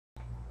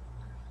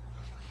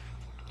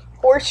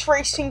Horse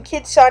Racing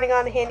Kid signing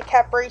on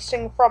handicap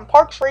racing from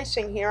Parx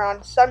Racing here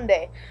on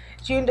Sunday,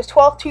 June the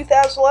 12th,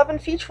 2011.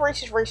 Feature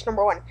races race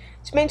number 1.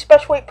 Its main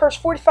special weight purse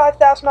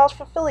 $45,000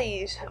 for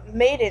fillies,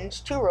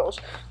 maidens, 2 rows,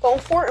 going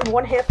 4 and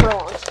 1/2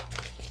 furlongs.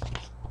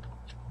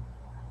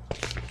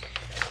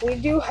 We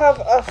do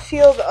have a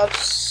field of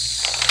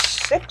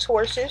 6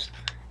 horses,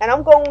 and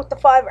I'm going with the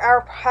 5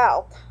 Our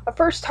Pal. A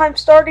first-time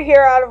starter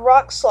here out of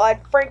Rock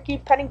Slide. Frankie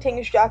Pennington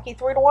is jockey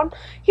 3-1.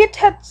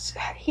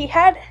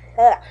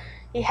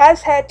 He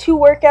has had 2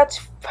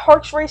 workouts.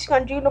 Parx Racing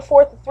on June the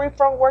 4th, a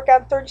 3-furlong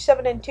workout,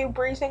 37-2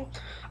 breezing.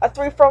 A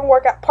 3-furlong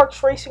workout,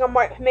 Parx Racing on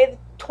May the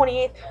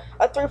 28th,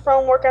 a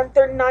 3-furlong workout,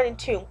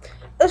 39-2.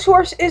 This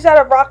horse is out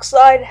of Rock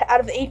Slide, out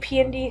of the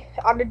APND.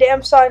 On the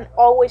dam side,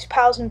 always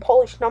pals and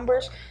Polish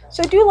numbers.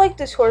 So I do like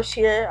this horse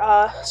here.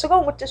 So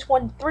going with this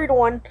one,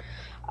 3-1.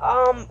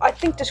 I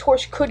think this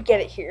horse could get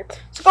it here.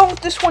 So going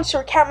with this one, so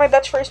recount my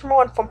bets for race number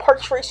 1 from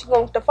Parx Racing,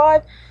 going with the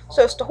 5.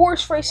 So it's the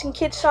Horse Racing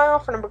Kid sign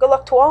off. Remember, good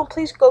luck to all.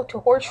 Please go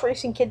to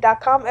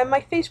horseracingkid.com and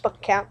my Facebook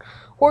account,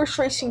 Horse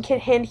Racing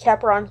Kid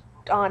Handicapper on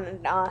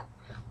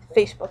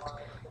Facebook.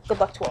 Good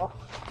luck to all.